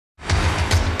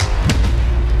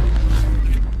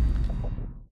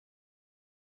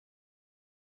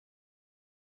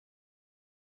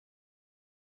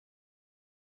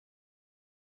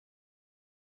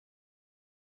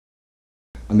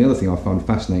And the other thing I found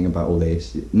fascinating about all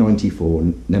this,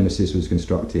 94, Nemesis was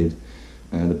constructed,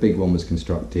 the big one was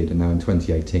constructed, and now in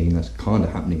 2018 that's kind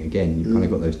of happening again. You've kind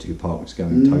of got those two parks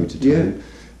going toe to toe.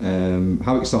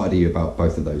 How excited are you about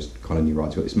both of those kind of new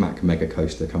rides? You've got this Mack Mega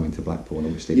Coaster coming to Blackpool,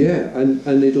 obviously. Yeah,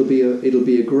 and it'll be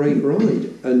a great ride,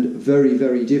 and very,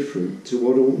 very different to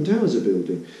what Alton Towers are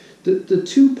building. The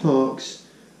two parks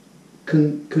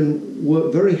can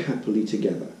work very happily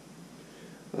together.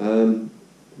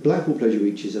 Blackpool Pleasure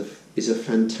Beach is a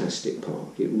fantastic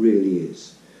park. It really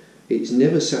is. It's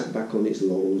never sat back on its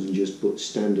laurels and just put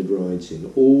standard rides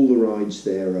in. All the rides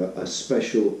there are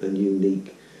special and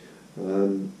unique.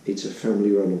 It's a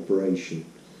family-run operation.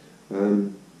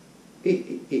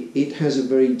 It has a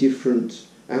very different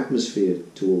atmosphere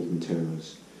to Alton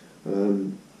Towers.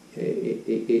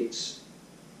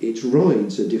 Its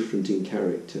rides are different in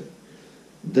character.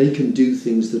 They can do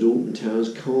things that Alton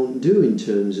Towers can't do in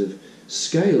terms of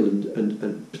scale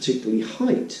and particularly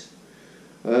height.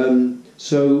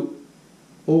 So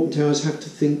Alton Towers have to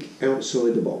think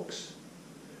outside the box.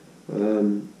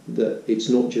 That it's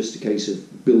not just a case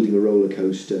of building a roller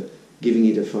coaster, giving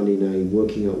it a funny name,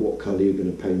 working out what colour you're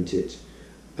going to paint it,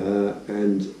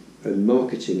 and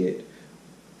marketing it.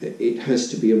 It has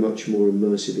to be a much more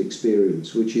immersive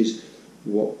experience, which is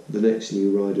what the next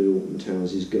new ride at Alton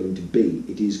Towers is going to be.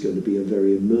 It is going to be a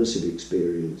very immersive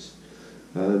experience.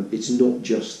 It's not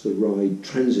just the ride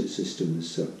transit system as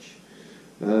such.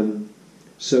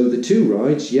 So the two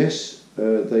rides, yes,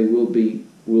 they will be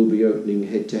opening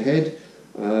head to head,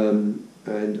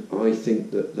 and I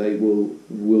think that they will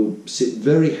sit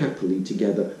very happily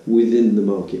together within the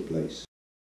marketplace.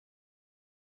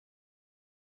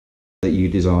 That you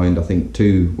designed, I think,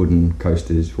 2 wooden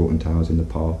coasters for Alton Towers in the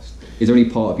past. Is there any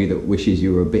part of you that wishes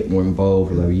you were a bit more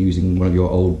involved, or they were using one of your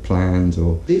old plans,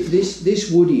 or this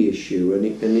Woody issue, and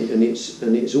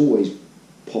it's always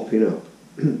popping up.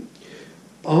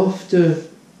 After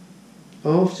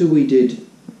we did,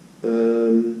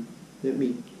 let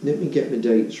me get the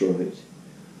dates right.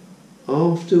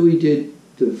 After we did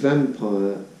the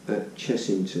Vampire at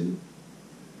Chessington,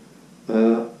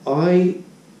 I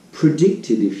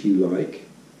predicted, if you like,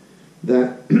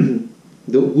 that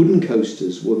the wooden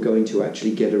coasters were going to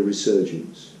actually get a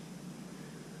resurgence,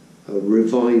 a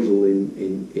revival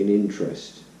in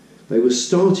interest. They were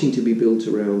starting to be built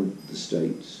around the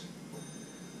States.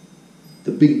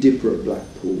 The Big Dipper at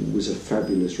Blackpool was a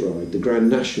fabulous ride. The Grand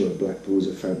National at Blackpool was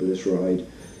a fabulous ride.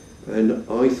 And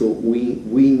I thought we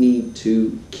need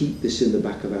to keep this in the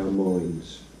back of our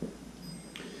minds.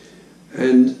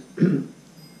 And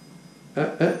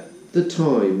at the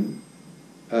time,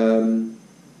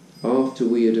 after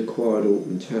we had acquired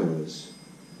Alton Towers,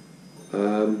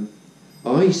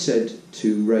 I said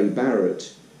to Ray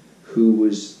Barrett, who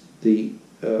was the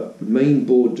main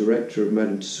board director of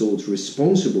Madame Tussauds,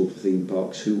 responsible for theme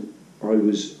parks, who I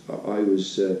was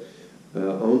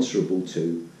answerable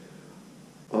to,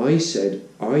 I said,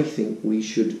 I think we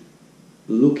should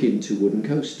look into wooden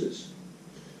coasters.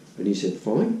 And he said,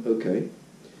 fine, okay.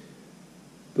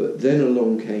 But then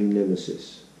along came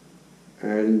Nemesis,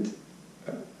 and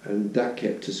that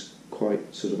kept us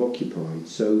quite sort of occupied.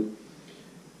 So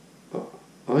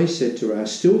I said to her, I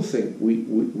still think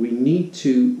we need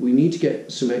to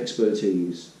get some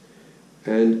expertise.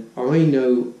 And I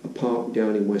know a park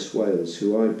down in West Wales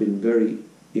who I've been very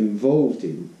involved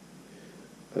in,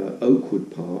 Oakwood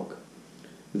Park.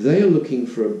 They are looking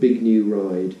for a big new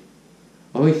ride.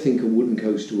 I think a wooden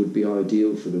coaster would be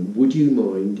ideal for them. Would you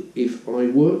mind if I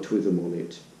worked with them on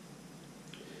it?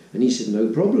 And he said, no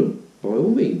problem, by all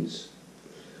means.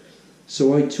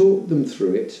 So I talked them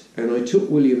through it, and I took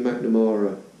William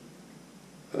McNamara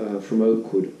from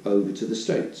Oakwood over to the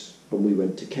States, and we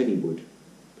went to Kennywood,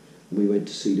 and we went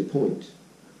to Cedar Point,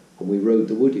 and we rode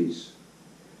the Woodies,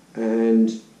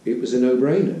 and it was a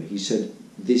no-brainer. He said,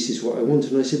 this is what I want.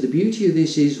 And I said, the beauty of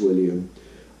this is, William,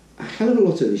 a hell of a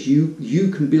lot of this you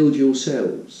can build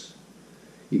yourselves.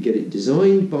 You get it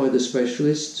designed by the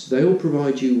specialists. They'll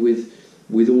provide you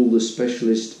with all the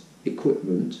specialist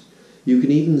equipment. You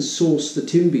can even source the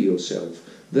timber yourself.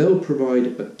 They'll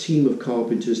provide a team of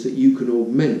carpenters that you can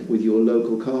augment with your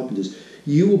local carpenters.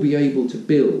 You will be able to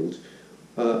build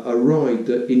a ride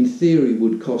that in theory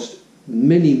would cost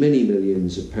many, many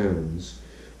millions of pounds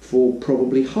for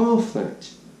probably half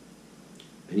that.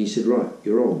 And he said, right,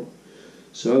 you're on.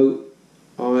 So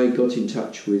I got in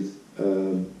touch with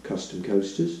Custom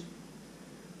Coasters.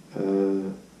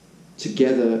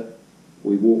 Together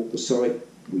we walked the site,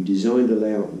 we designed a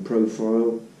layout and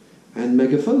profile, and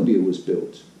Megafobia was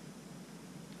built,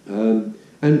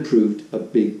 and proved a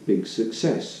big, big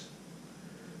success.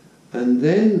 And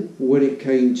then when it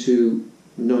came to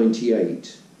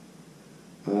 98,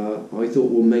 I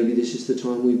thought, well, maybe this is the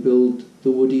time we build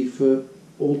the Woody for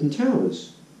Alton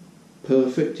Towers.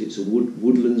 Perfect, it's a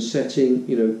woodland setting,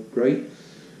 you know, great.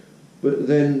 But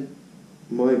then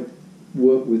my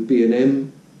work with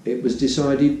B&M, it was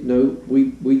decided, no, we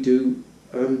do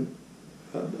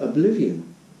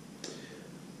Oblivion.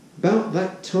 About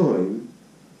that time,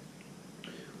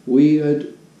 we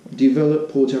had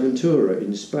developed PortAventura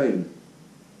in Spain.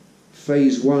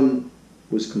 Phase 1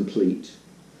 was complete.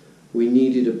 We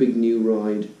needed a big new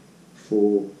ride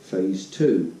for Phase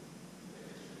 2.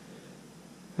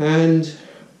 And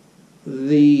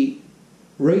the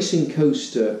racing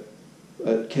coaster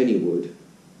at Kennywood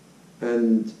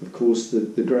and, of course,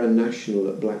 the Grand National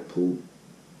at Blackpool,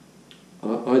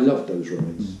 I loved those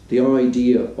rides. The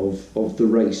idea of the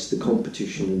race, the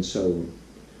competition and so on.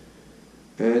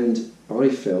 And I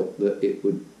felt that it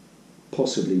would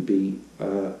possibly be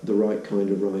the right kind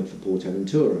of ride for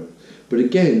PortAventura. But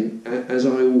again, as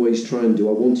I always try and do,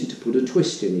 I wanted to put a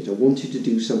twist in it. I wanted to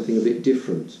do something a bit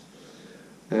different.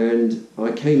 And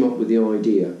I came up with the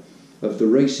idea of the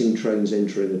racing trains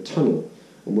entering a tunnel,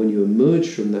 and when you emerge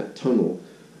from that tunnel,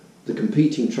 the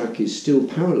competing track is still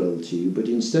parallel to you, but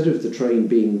instead of the train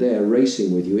being there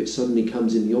racing with you, it suddenly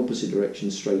comes in the opposite direction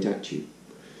straight at you.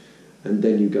 And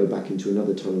then you go back into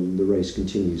another tunnel and the race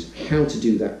continues. How to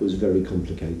do that was very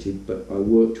complicated, but I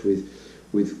worked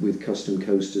with custom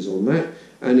coasters on that,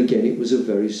 and again it was a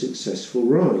very successful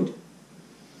ride.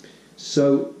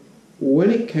 So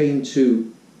when it came to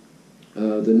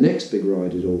the next big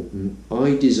ride at Alton,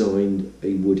 I designed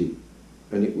a Woody,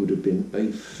 and it would have been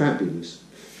a fabulous,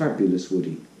 fabulous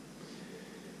Woody.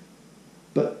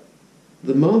 But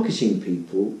the marketing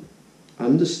people,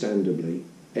 understandably,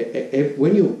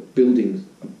 when you're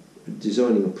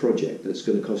designing a project that's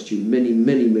going to cost you many,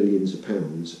 many millions of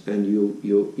pounds, and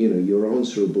you're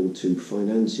answerable to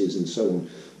financiers and so on,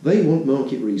 they want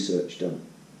market research done.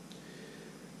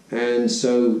 And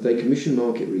so they commission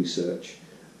market research,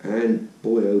 and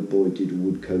boy oh boy did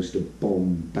Wood Coaster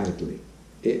bomb badly.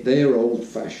 They're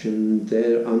old-fashioned,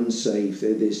 they're unsafe,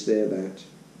 they're this, they're that.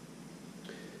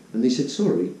 And they said,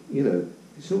 sorry, you know,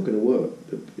 it's not going to work.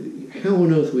 How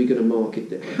on earth are we going to market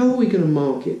that? How are we going to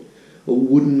market a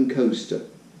wooden coaster?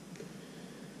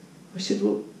 I said,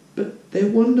 well, but they're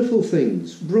wonderful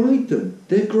things. Ride them.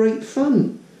 They're great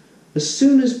fun. As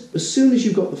soon as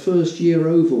you've got the first year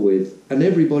over with and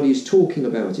everybody's talking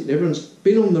about it, and everyone's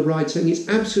been on the ride saying it's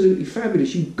absolutely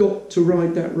fabulous, you've got to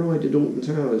ride that ride at Alton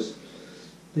Towers.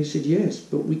 They said, yes,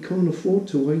 but we can't afford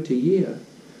to wait a year.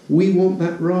 We want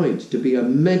that ride to be a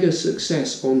mega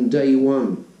success on day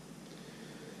one.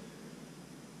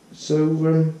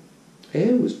 So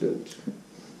Air was built.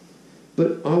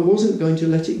 But I wasn't going to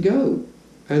let it go.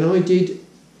 And I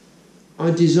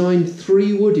designed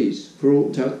 3 Woodies for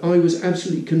Alton Towers. I was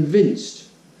absolutely convinced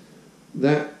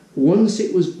that once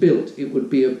it was built, it would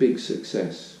be a big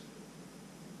success.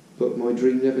 But my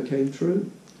dream never came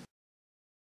true.